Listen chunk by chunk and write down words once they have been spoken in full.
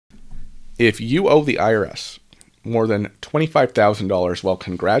if you owe the IRS more than $25,000, well,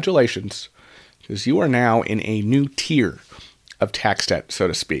 congratulations, because you are now in a new tier of tax debt, so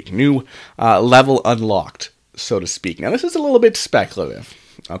to speak. New level unlocked, so to speak. Now, this is a little bit speculative.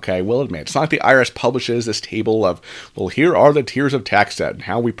 Okay, we'll admit. It's not like the IRS publishes this table of, well, here are the tiers of tax debt and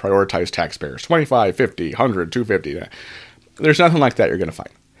how we prioritize taxpayers. 25, 50, 100, 250. There's nothing like that you're going to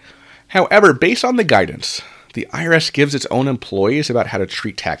find. However, based on the guidance the IRS gives its own employees about how to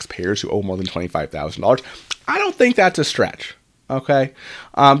treat taxpayers who owe more than $25,000, I don't think that's a stretch. Okay?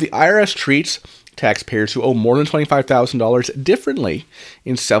 The IRS treats taxpayers who owe more than $25,000 differently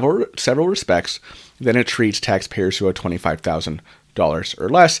in several respects than it treats taxpayers who owe $25,000 or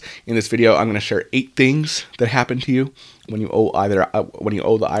less. In this video, I'm going to share 8 things that happen to you when you owe the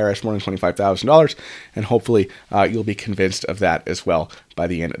IRS more than $25,000, and hopefully you'll be convinced of that as well by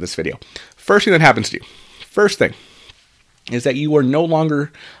the end of this video. First thing that happens to you. First thing is that you are no longer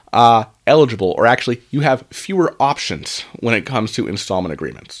eligible, or actually you have fewer options when it comes to installment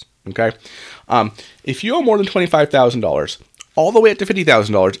agreements. Okay, if you owe more than $25,000, all the way up to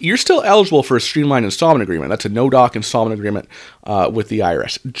 $50,000, you're still eligible for a streamlined installment agreement. That's a no-doc installment agreement with the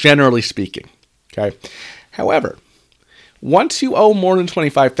IRS, generally speaking. Okay. However, once you owe more than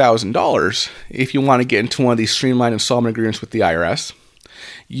 $25,000, if you want to get into one of these streamlined installment agreements with the IRS,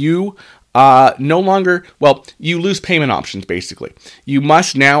 you no longer, well, you lose payment options, basically. You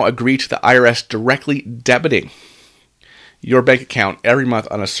must now agree to the IRS directly debiting your bank account every month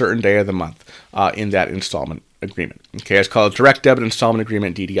on a certain day of the month in that installment agreement. Okay, it's called a direct debit installment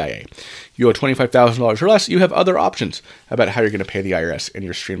agreement, DDIA. You owe $25,000 or less, you have other options about how you're going to pay the IRS in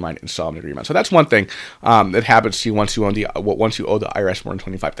your streamlined installment agreement. So that's one thing that happens to you once you owe the IRS more than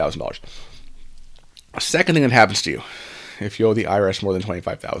 $25,000. A second thing that happens to you if you owe the IRS more than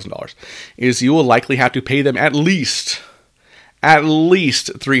 $25,000 is you will likely have to pay them at least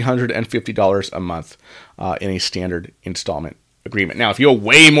 $350 a month in a standard installment agreement. Now, if you owe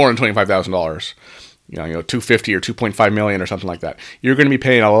way more than $25,000, you know, $250 or $2.5 million or something like that, you're going to be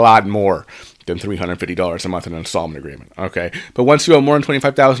paying a lot more than $350 a month in an installment agreement. Okay, but once you owe more than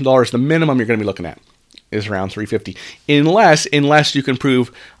 $25,000, the minimum you're going to be looking at is around $350, unless you can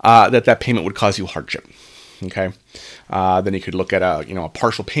prove that payment would cause you hardship. Okay, then you could look at a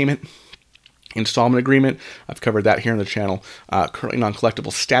partial payment installment agreement. I've covered that here on the channel. Currently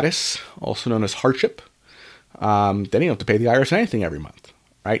non-collectible status, also known as hardship. Then you don't have to pay the IRS anything every month,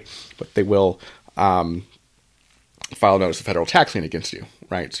 right? But they will file a notice of federal tax lien against you,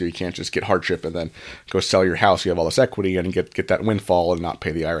 right? So you can't just get hardship and then go sell your house. You have all this equity and get that windfall and not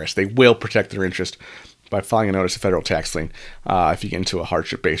pay the IRS. They will protect their interest by filing a notice of federal tax lien if you get into a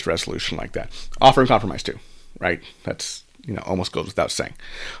hardship-based resolution like that. Offer and compromise too, right? That's almost goes without saying.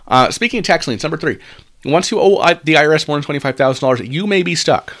 Speaking of tax liens, number 3, once you owe the IRS more than $25,000, you may be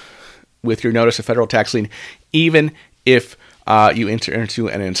stuck with your notice of federal tax lien, even if you enter into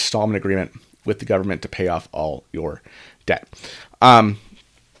an installment agreement with the government to pay off all your debt.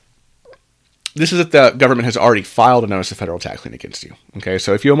 This is if the government has already filed a notice of federal tax lien against you. Okay,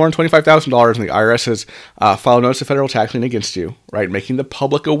 so if you owe more than $25,000 and the IRS has filed a notice of federal tax lien against you, right, making the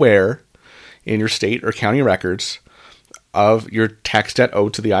public aware in your state or county records of your tax debt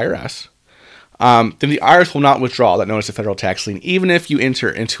owed to the IRS, then the IRS will not withdraw that notice of federal tax lien, even if you enter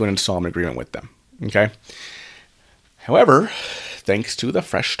into an installment agreement with them. Okay. However, thanks to the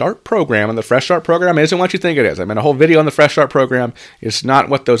Fresh Start program, and the Fresh Start program isn't what you think it is. I made a whole video on the Fresh Start program. It's not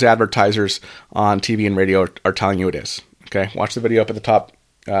what those advertisers on TV and radio are telling you it is. Okay. Watch the video up at the top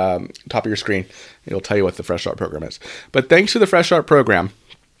of your screen. It'll tell you what the Fresh Start program is. But thanks to the Fresh Start program,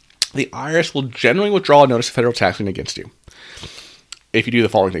 the IRS will generally withdraw a notice of federal tax lien against you if you do the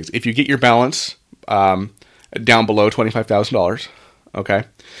following things. If you get your balance down below $25,000, okay?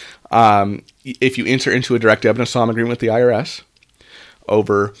 If you enter into a direct debit installment agreement with the IRS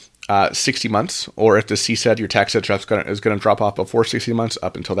over 60 months, or if the C said your tax debt is going to drop off before 60 months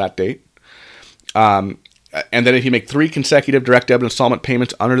up until that date, and then if you make 3 consecutive direct debit installment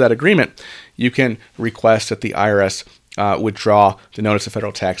payments under that agreement, you can request that the IRS withdraw the notice of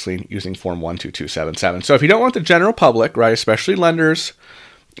federal tax lien using Form 12277. So if you don't want the general public, right, especially lenders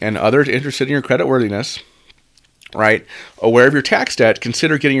and others interested in your creditworthiness, right, aware of your tax debt,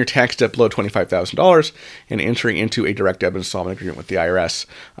 consider getting your tax debt below $25,000 and entering into a direct debit installment agreement with the IRS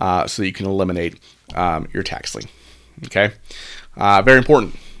so that you can eliminate your tax lien. Okay? Very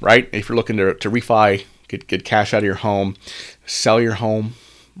important, right? If you're looking to refi, get cash out of your home, sell your home,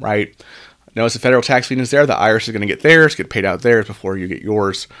 right? Notice the federal tax lien is there. The IRS is going to get theirs, get paid out theirs before you get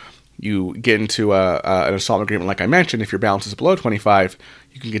yours. You get into an installment agreement, like I mentioned. If your balance is below $25,000,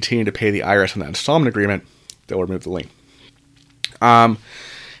 you can continue to pay the IRS on that installment agreement. They'll remove the lien.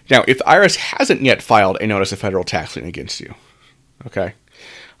 Now, if the IRS hasn't yet filed a notice of federal tax lien against you, okay,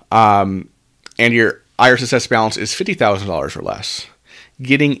 and your IRS assessed balance is $50,000 or less,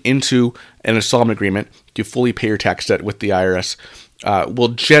 getting into an installment agreement to fully pay your tax debt with the IRS will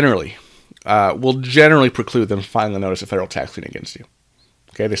generally preclude them filing a notice of federal tax lien against you.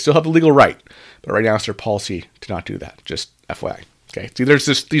 Okay, they still have the legal right, but right now it's their policy to not do that. Just FYI. Okay, see, there's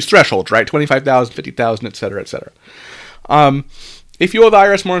these thresholds, right? $25,000, $50,000, et cetera, et cetera. If you owe the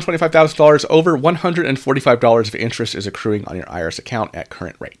IRS more than $25,000, over $145 of interest is accruing on your IRS account at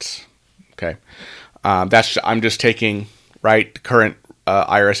current rates. Okay, I'm just taking, right, the current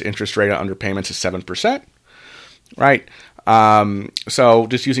IRS interest rate on underpayments is 7%, right? So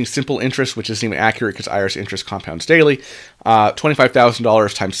just using simple interest, which isn't even accurate because IRS interest compounds daily,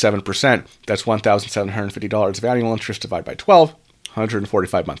 $25,000 times 7%, that's $1,750 of annual interest divided by 12,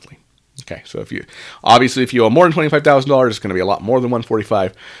 $145 monthly. Okay, so if you owe more than $25,000, it's going to be a lot more than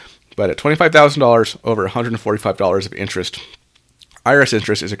 $145, but at $25,000, over $145 of interest, IRS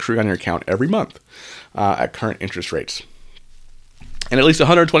interest is accruing on your account every month at current interest rates. And at least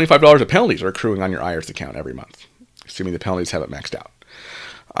 $125 of penalties are accruing on your IRS account every month, assuming the penalties haven't maxed out.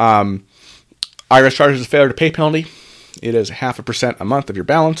 IRS charges a failure to pay penalty. It is 0.5% a month of your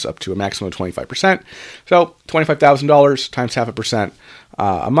balance, up to a maximum of 25%. So $25,000 times 0.5%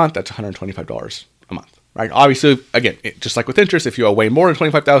 a month, that's $125 a month. Right? Obviously, again, just like with interest, if you owe way more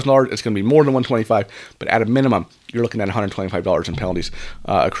than $25,000, it's going to be more than $125. But at a minimum, you're looking at $125 in penalties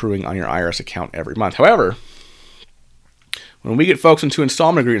accruing on your IRS account every month. However, when we get folks into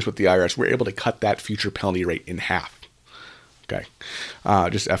installment agreements with the IRS, we're able to cut that future penalty rate in half. Okay,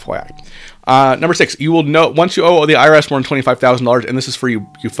 just FYI. Number 6, you will know once you owe the IRS more than $25,000, and this is for you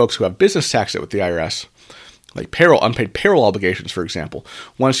folks who have business tax debt with the IRS, like unpaid payroll obligations, for example.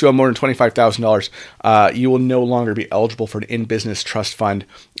 Once you owe more than $25,000, you will no longer be eligible for an in-business trust fund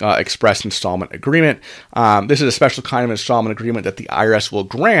express installment agreement. This is a special kind of installment agreement that the IRS will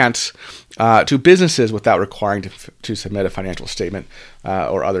grant to businesses without requiring to submit a financial statement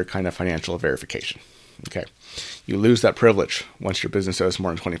or other kind of financial verification. Okay, you lose that privilege once your business owes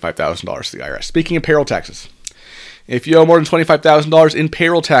more than $25,000 to the IRS. Speaking of payroll taxes, if you owe more than $25,000 in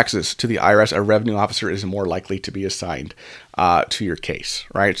payroll taxes to the IRS, a revenue officer is more likely to be assigned to your case,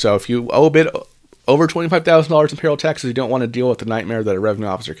 right? So if you owe a bit over $25,000 in payroll taxes, you don't want to deal with the nightmare that a revenue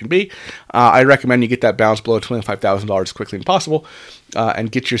officer can be, I recommend you get that balance below $25,000 as quickly as possible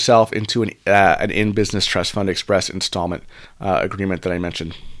and get yourself into an in-business trust fund express installment agreement that I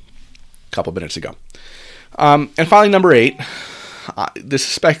mentioned a couple minutes ago. And finally, number 8, this is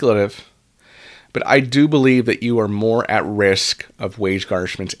speculative, but I do believe that you are more at risk of wage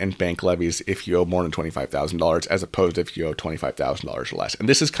garnishments and bank levies if you owe more than $25,000 as opposed to if you owe $25,000 or less. And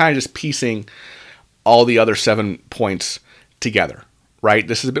this is kind of just piecing all the other 7 points together, right?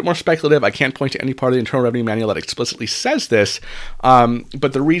 This is a bit more speculative. I can't point to any part of the Internal Revenue Manual that explicitly says this,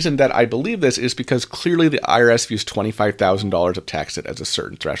 but the reason that I believe this is because clearly the IRS views $25,000 of tax debt as a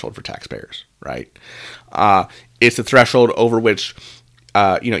certain threshold for taxpayers, right? It's the threshold over which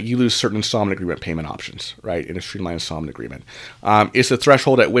you lose certain installment agreement payment options, right, in a streamlined installment agreement. It's the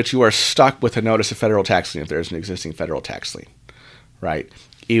threshold at which you are stuck with a notice of federal tax lien if there's an existing federal tax lien, right,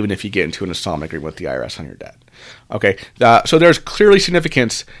 even if you get into an installment agreement with the IRS on your debt. Okay, so there's clearly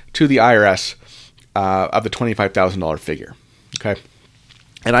significance to the IRS of the $25,000 figure, okay?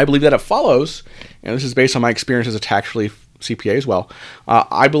 And I believe that it follows, and this is based on my experience as a tax relief CPA as well,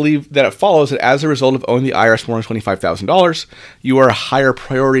 I believe that it follows that as a result of owing the IRS more than $25,000, you are a higher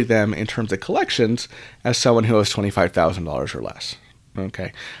priority than in terms of collections as someone who owes $25,000 or less.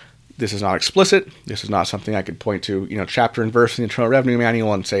 Okay, this is not explicit. This is not something I could point to, chapter and verse in the Internal Revenue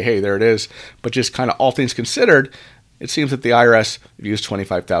Manual and say, hey, there it is. But just kind of all things considered, it seems that the IRS views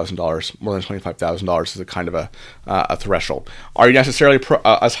 $25,000, more than $25,000 as a kind of a threshold. Are you necessarily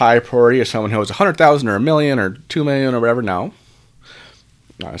as high a priority as someone who owes $100,000 or $1 million or $2 million or whatever? No,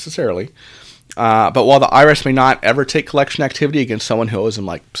 not necessarily. But while the IRS may not ever take collection activity against someone who owes them,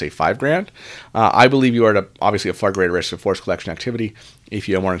 like, say, $5,000, I believe you are at obviously a far greater risk of forced collection activity if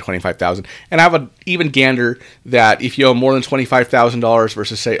you owe more than $25,000. And I would even gander that if you owe more than $25,000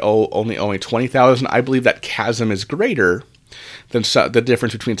 versus, say, only owing $20,000, I believe that chasm is greater than the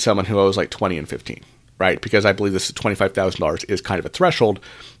difference between someone who owes like $20,000 and $15,000, right? Because I believe this $25,000 is kind of a threshold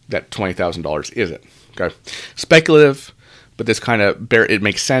that $20,000 isn't. Okay, speculative. But this kind of it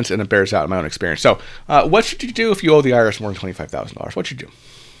makes sense and it bears out in my own experience. So what should you do if you owe the IRS more than $25,000? What should you do?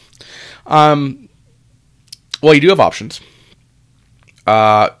 Well, you do have options.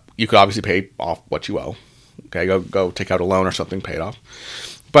 You could obviously pay off what you owe. Okay, go take out a loan or something, pay it off.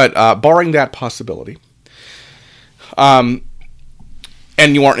 But barring that possibility, and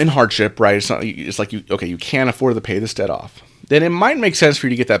and you aren't in hardship, right? It's like you can't afford to pay this debt off. Then it might make sense for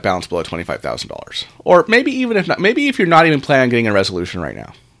you to get that balance below $25,000. Or maybe even if not, maybe if you're not even planning on getting a resolution right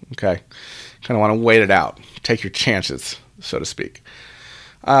now, okay? Kind of want to wait it out. Take your chances, so to speak.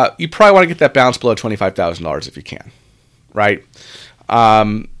 You probably want to get that balance below $25,000 if you can, right?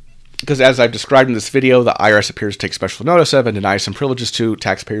 Because as I've described in this video, the IRS appears to take special notice of and deny some privileges to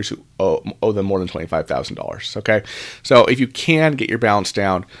taxpayers who owe them more than $25,000, okay? So if you can get your balance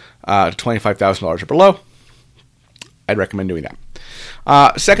down to $25,000 or below, I'd recommend doing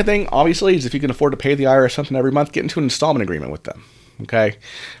that. Second thing, obviously, is if you can afford to pay the IRS something every month, get into an installment agreement with them, okay?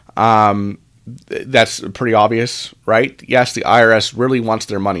 That's pretty obvious, right? Yes, the IRS really wants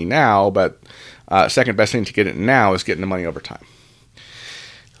their money now, but second best thing to get it now is getting the money over time.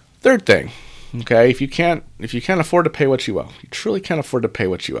 Third thing, okay, if you can't afford to pay what you owe, you truly can't afford to pay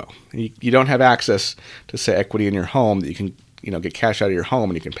what you owe. You don't have access to, say, equity in your home that you can, get cash out of your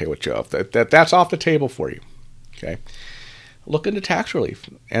home and you can pay what you owe. That's off the table for you, okay? Look into tax relief,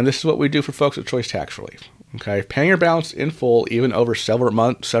 and this is what we do for folks at Choice Tax Relief. Okay, paying your balance in full, even over several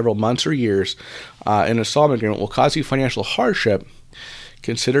months or years, in an installment agreement will cause you financial hardship.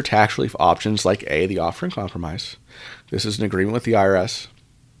 Consider tax relief options like the offer in compromise. This is an agreement with the IRS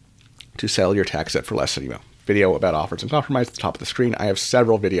to settle your tax debt for less than you owe. Video about offers and compromise at the top of the screen. I have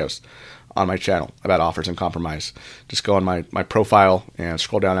several videos on my channel about offers and compromise. Just go on my profile and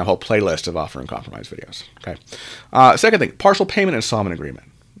scroll down a whole playlist of offer and compromise videos. Okay. Second thing, partial payment installment agreement.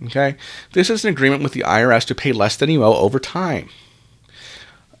 Okay. This is an agreement with the IRS to pay less than you owe over time.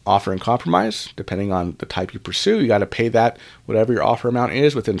 Offer and compromise, depending on the type you pursue, you got to pay that, whatever your offer amount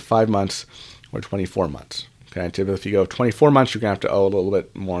is, within 5 months or 24 months. Okay, typically if you go 24 months, you're going to have to owe a little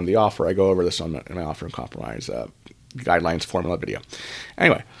bit more on the offer. I go over this on my offer and compromise guidelines formula video.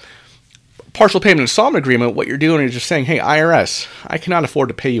 Anyway, partial payment installment agreement, what you're doing is just saying, hey, IRS, I cannot afford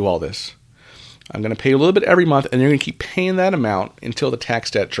to pay you all this. I'm going to pay you a little bit every month, and you're going to keep paying that amount until the tax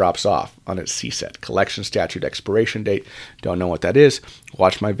debt drops off on its CSET, collection statute expiration date. Don't know what that is?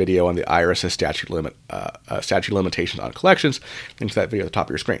 Watch my video on the IRS's statute limitations on collections. Link to that video at the top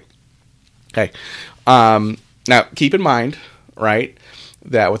of your screen. Okay. Now, keep in mind, right,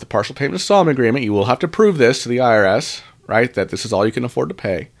 that with the partial payment installment agreement, you will have to prove this to the IRS, right, that this is all you can afford to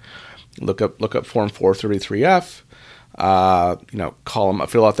pay. Look up Form 433F. Call them,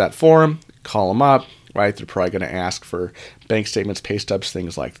 fill out that form, call them up, right? They're probably going to ask for bank statements, pay stubs,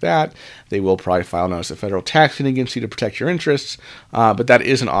 things like that. They will probably file notice of federal taxing against you to protect your interests, but that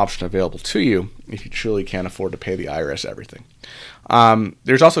is an option available to you if you truly can't afford to pay the IRS everything.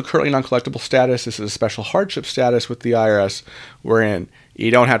 There's also currently non-collectible status. This is a special hardship status with the IRS, wherein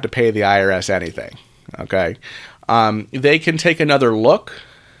you don't have to pay the IRS anything, okay? They can take another look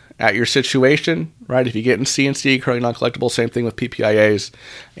at your situation, right? If you get in CNC, currently non-collectible, same thing with PPIAs,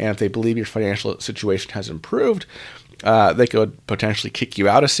 and if they believe your financial situation has improved, they could potentially kick you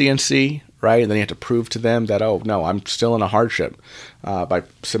out of CNC, right? And then you have to prove to them that, oh, no, I'm still in a hardship by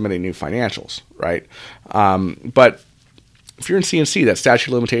submitting new financials, right? But if you're in CNC, that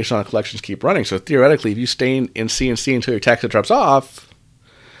statute of limitation on collections keep running. So theoretically, if you stay in CNC until your tax debt drops off,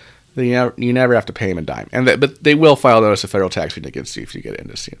 then you never have to pay them a dime. But they will file notice of federal tax lien against you if you get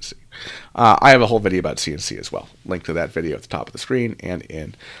into CNC. I have a whole video about CNC as well. Link to that video at the top of the screen and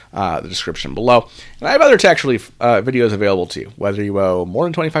in the description below. And I have other tax relief videos available to you, whether you owe more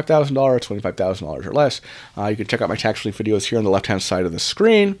than $25,000, $25,000 or less. You can check out my tax relief videos here on the left-hand side of the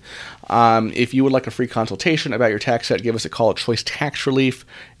screen. If you would like a free consultation about your tax debt, give us a call at Choice Tax Relief,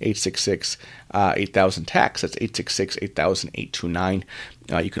 866-8000-TAX. That's 866-8000-829.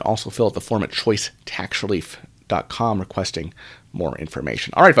 You can also fill out the form at choicetaxrelief.com requesting more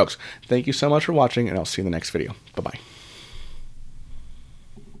information. All right, folks. Thank you so much for watching, and I'll see you in the next video. Bye-bye.